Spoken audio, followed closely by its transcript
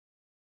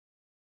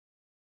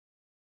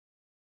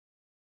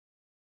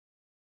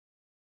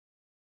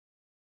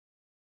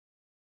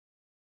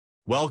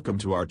Welcome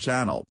to our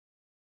channel,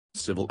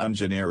 Civil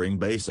Engineering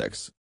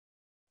Basics.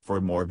 For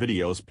more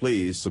videos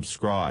please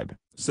subscribe,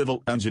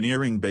 Civil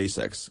Engineering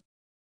Basics.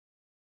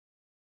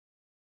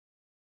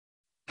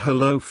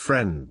 Hello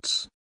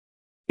friends.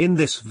 In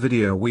this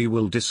video we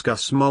will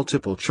discuss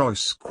multiple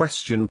choice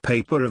question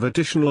paper of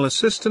Additional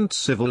Assistant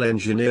Civil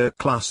Engineer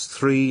Class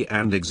 3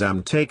 and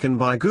exam taken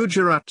by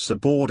Gujarat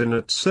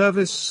Subordinate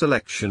Service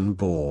Selection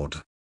Board.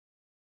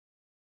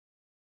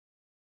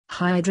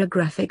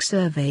 Hydrographic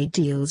survey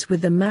deals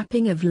with the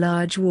mapping of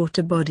large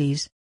water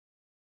bodies.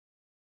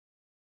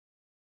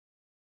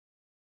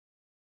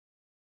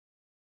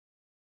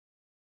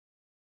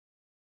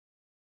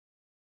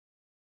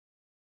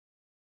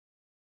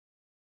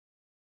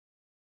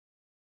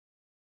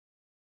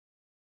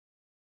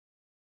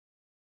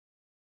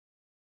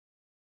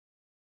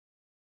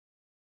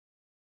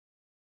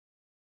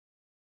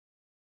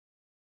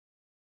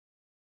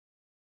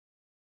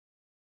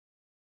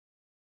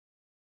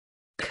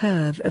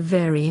 Curve of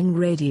varying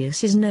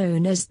radius is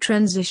known as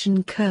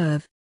transition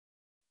curve.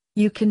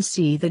 You can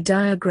see the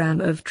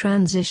diagram of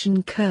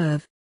transition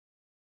curve.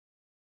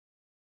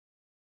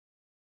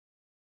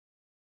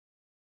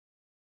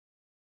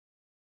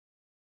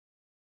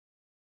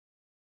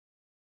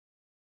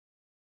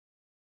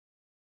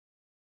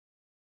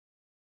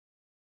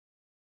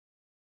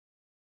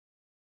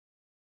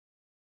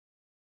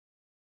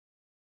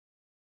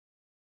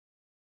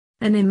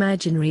 An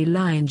imaginary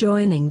line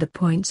joining the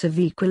points of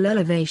equal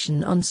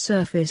elevation on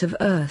surface of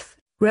Earth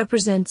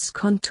represents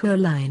contour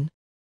line.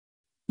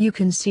 You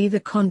can see the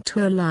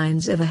contour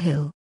lines of a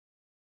hill.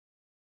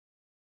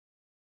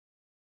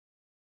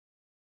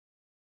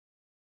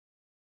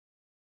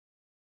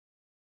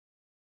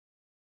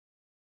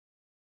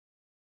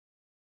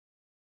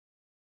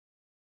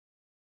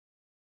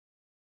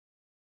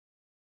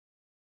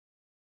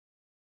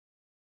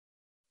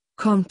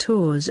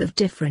 Contours of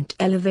different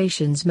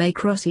elevations may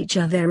cross each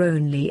other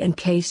only in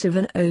case of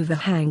an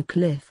overhang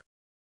cliff.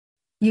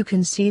 You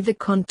can see the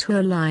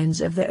contour lines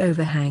of the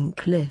overhang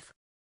cliff.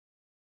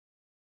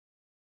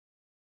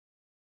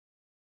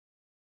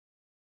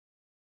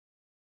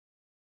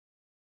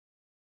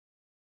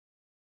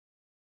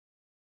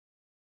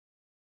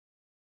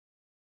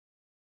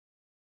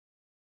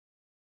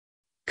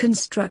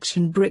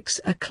 Construction bricks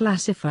are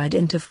classified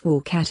into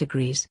 4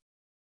 categories.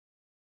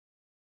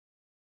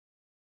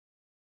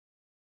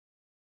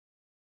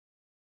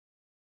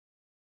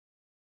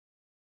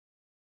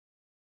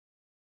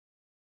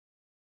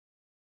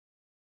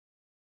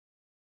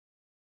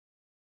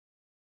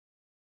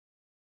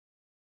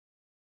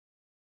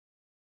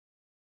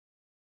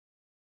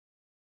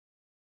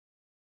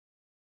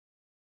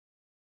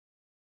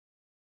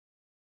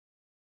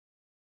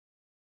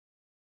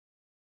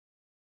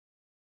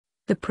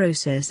 The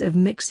process of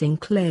mixing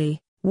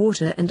clay,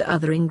 water and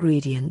other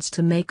ingredients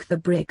to make the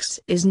bricks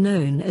is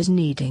known as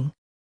kneading.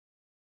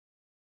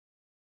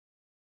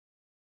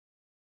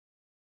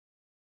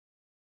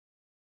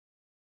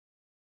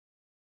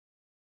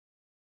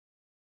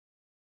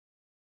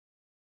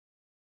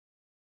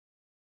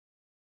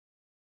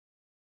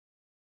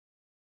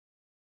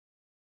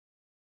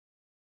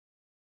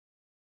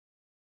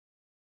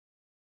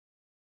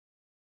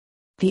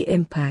 The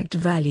impact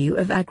value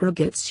of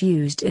aggregates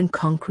used in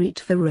concrete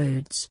for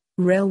roads,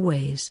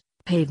 railways,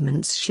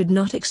 pavements should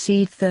not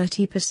exceed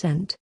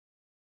 30%.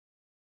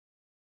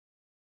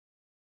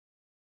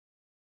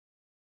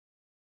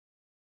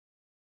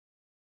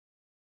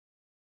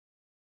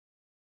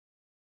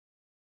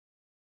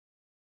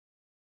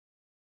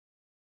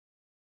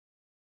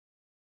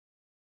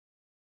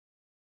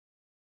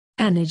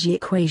 Energy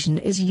equation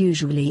is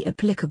usually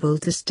applicable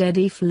to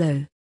steady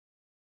flow.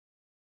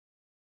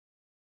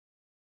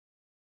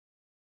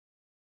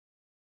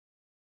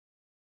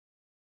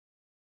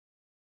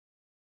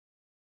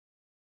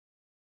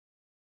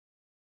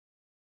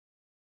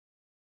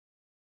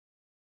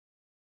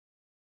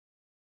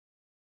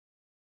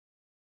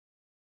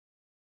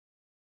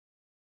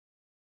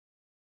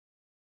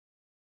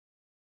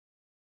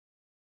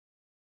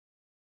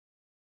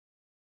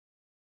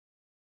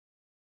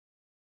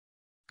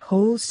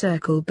 Whole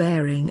circle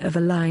bearing of a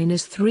line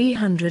is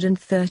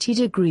 330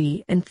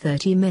 degree and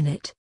 30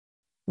 minute.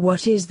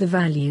 What is the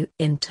value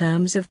in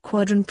terms of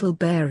quadrantal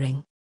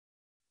bearing?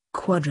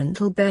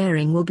 Quadrantal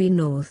bearing will be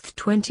north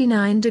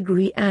 29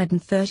 degree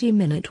and 30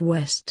 minute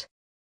west.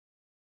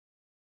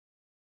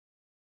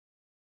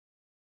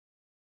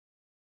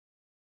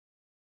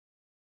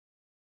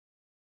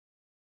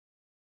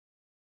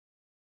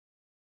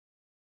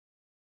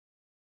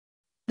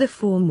 The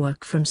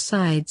formwork from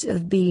sides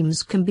of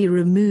beams can be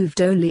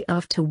removed only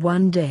after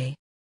 1 day.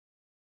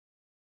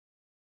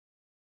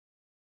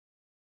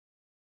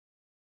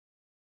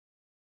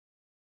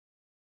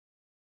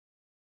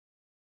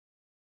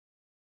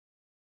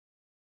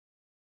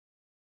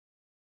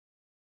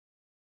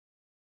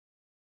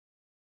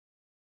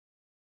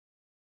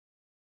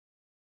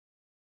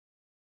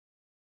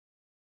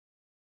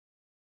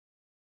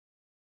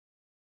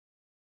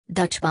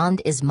 Dutch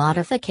bond is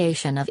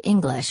modification of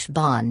English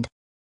bond.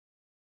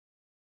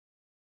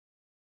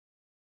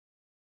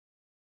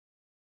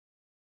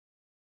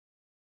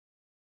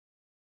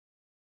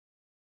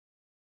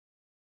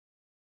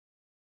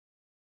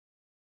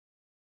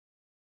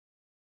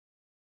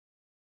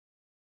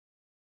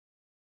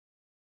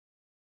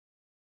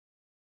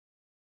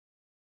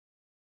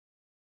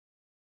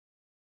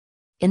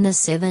 In the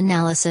sieve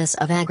analysis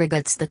of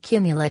aggregates, the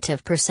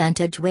cumulative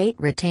percentage weight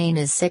retained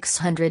is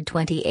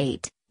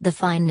 628, the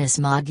fineness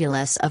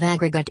modulus of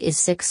aggregate is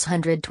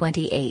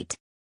 628.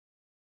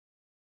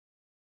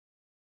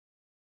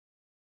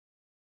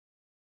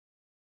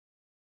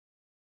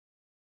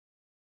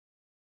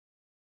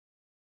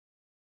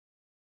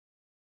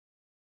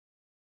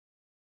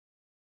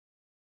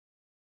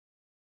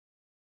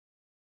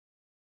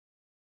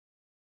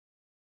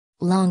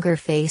 Longer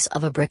face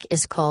of a brick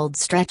is called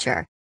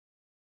stretcher.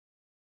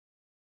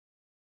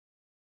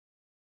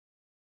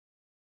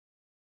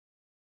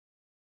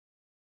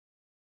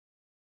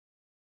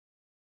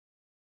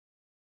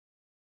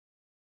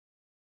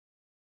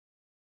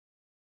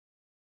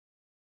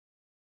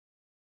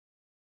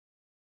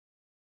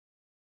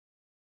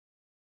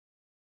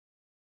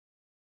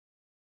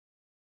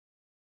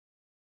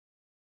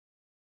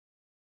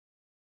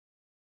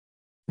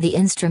 The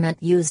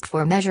instrument used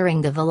for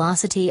measuring the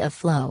velocity of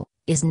flow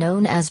is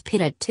known as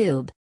Pitot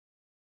tube.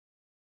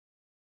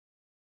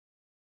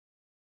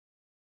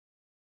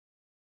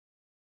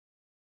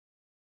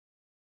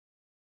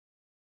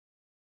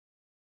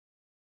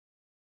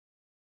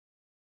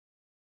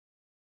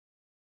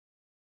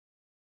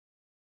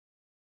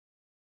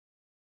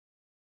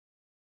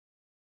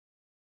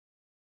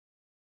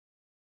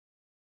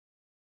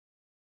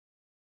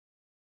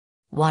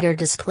 Water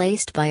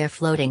displaced by a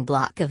floating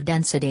block of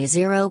density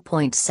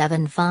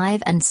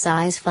 0.75 and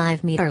size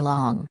 5 meter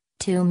long,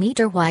 2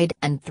 meter wide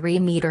and 3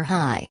 meter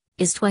high,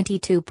 is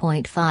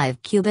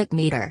 22.5 cubic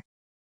meter.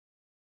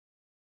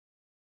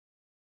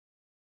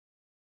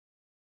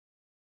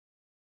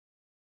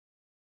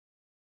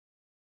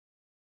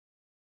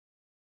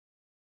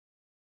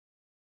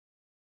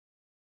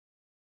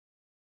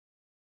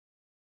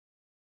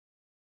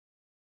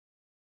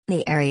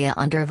 The area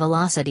under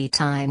velocity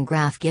time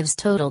graph gives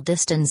total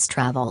distance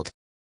traveled.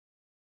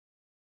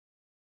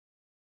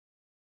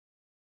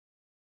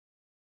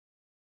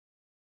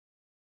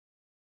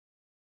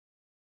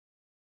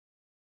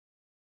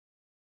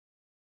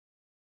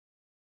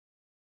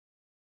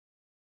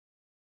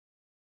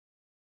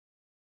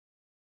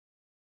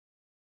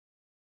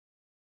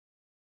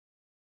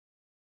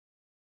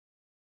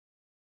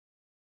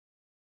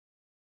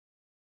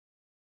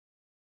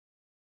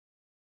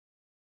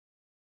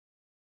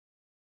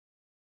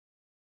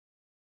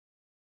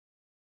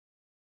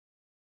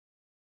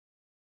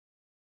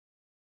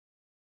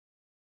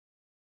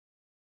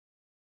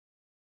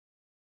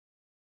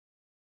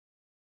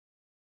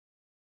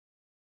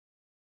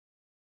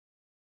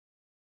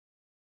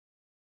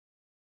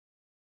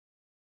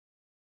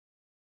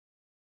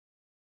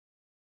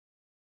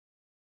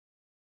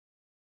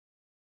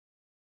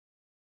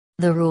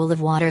 The rule of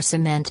water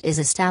cement is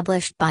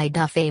established by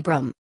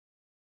Duff-Abram.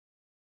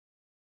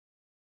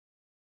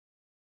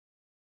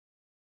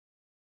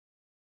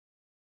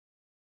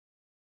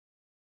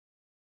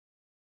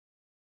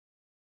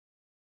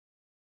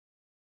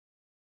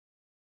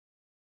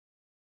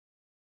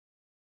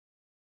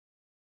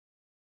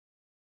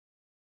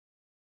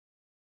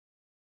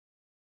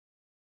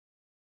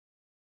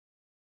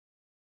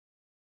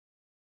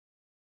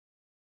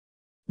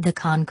 The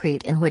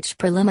concrete in which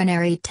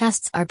preliminary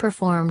tests are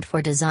performed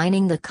for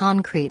designing the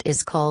concrete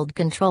is called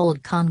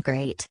controlled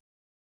concrete.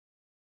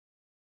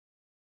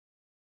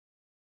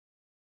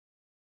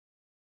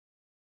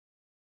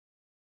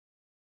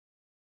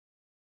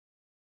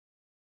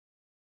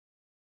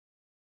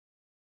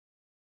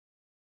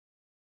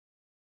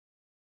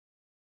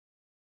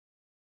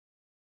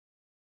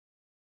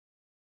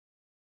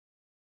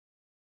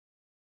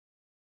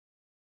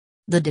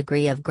 The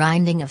degree of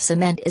grinding of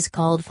cement is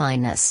called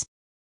fineness.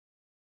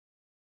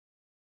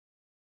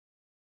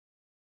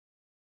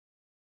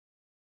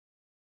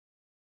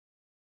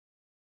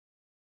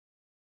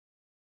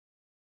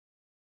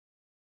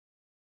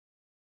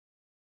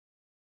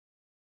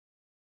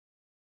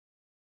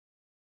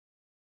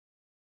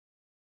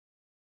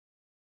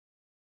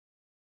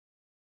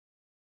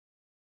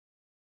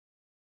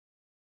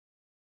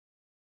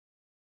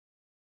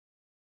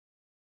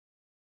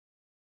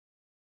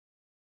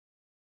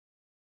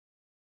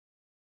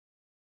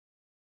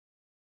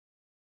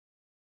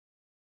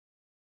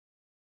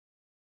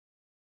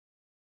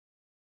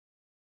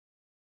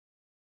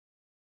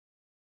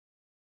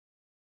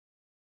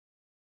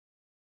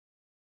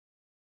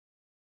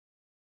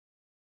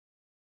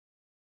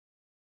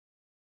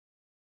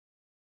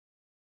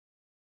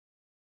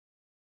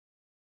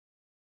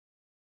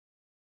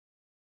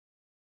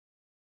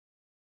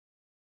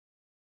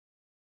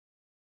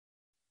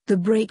 The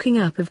breaking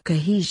up of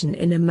cohesion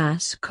in a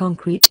mass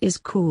concrete is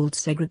called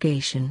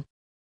segregation.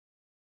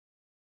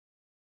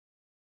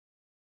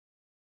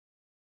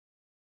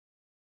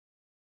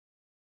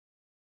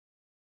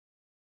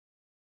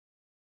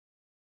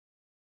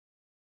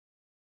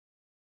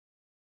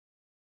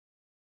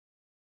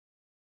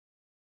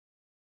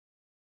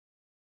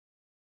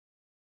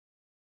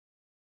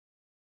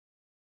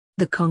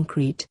 The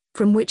concrete,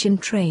 from which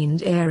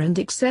entrained air and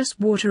excess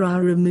water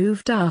are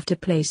removed after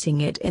placing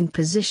it in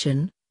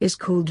position, is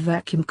called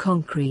vacuum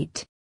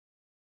concrete.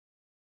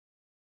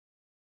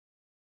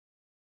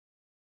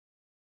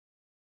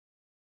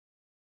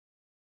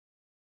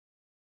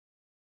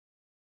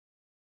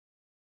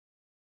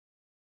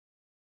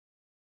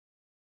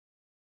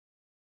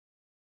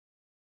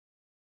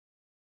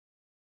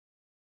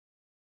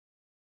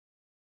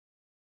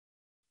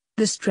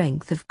 The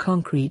strength of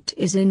concrete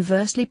is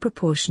inversely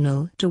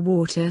proportional to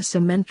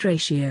water-cement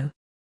ratio.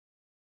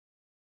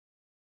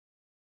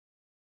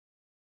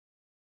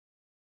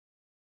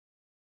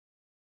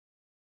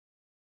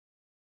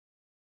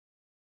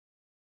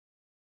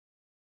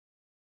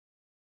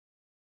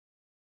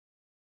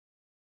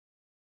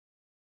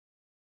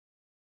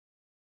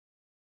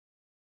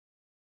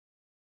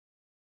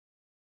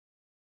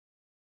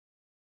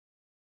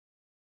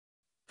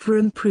 For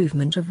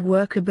improvement of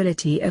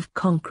workability of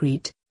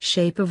concrete,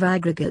 shape of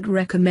aggregate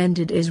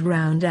recommended is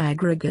round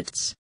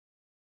aggregates.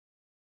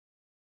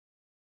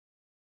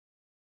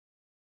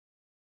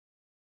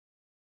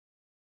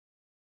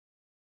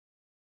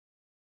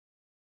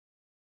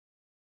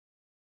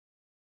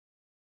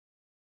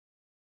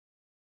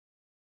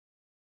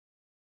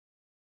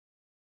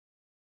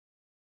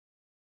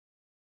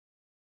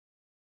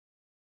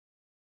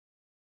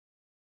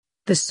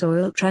 The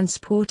soil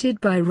transported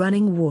by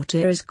running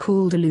water is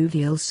called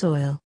alluvial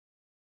soil.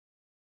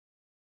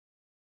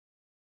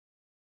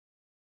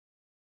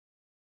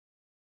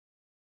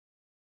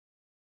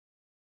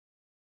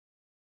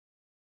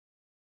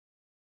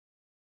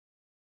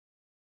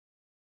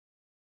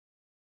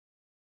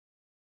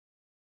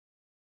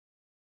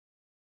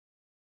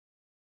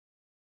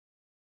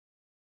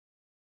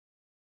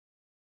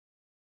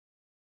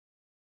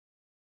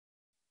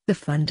 The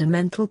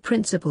fundamental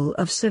principle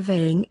of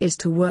surveying is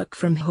to work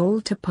from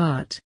whole to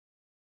part.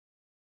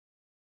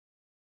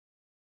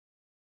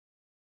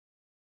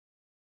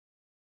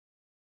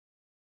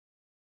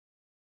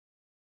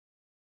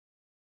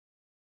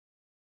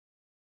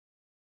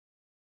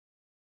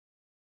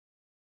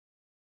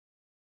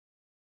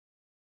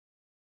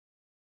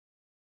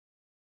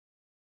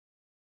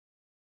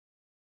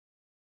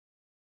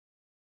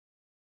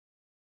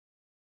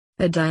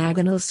 A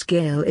diagonal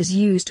scale is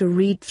used to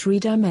read 3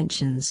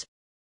 dimensions.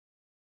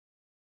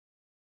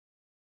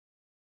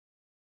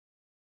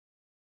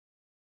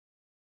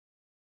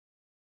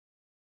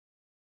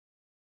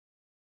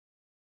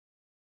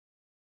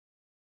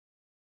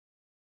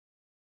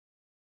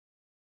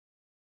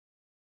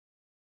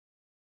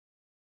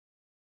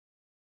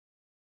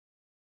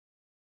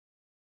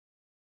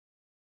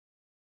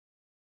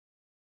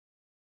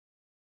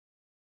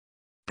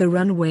 The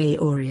runway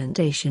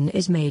orientation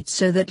is made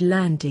so that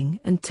landing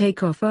and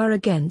takeoff are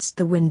against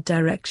the wind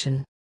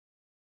direction.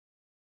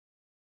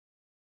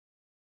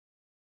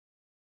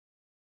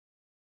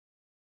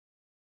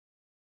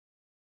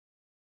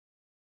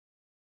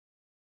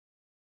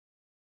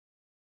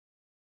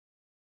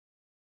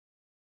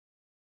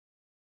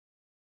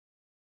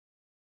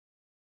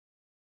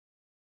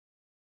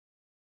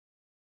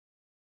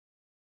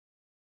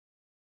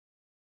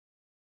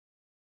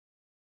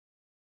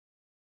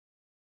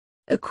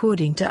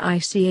 According to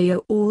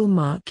I.C.A.O, all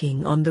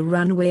marking on the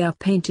runway are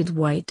painted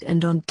white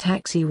and on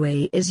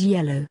taxiway is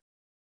yellow.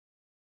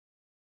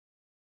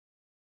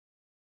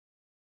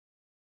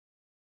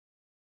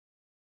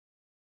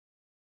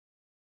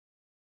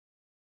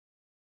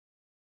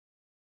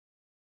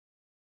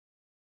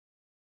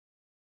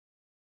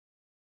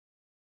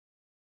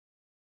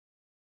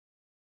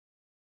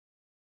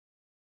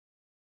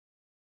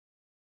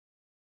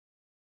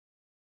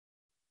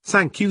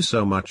 Thank you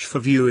so much for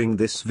viewing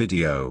this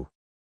video.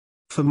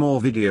 For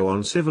more video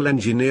on civil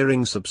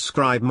engineering,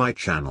 subscribe my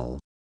channel.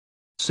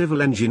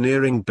 Civil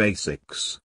Engineering Basics.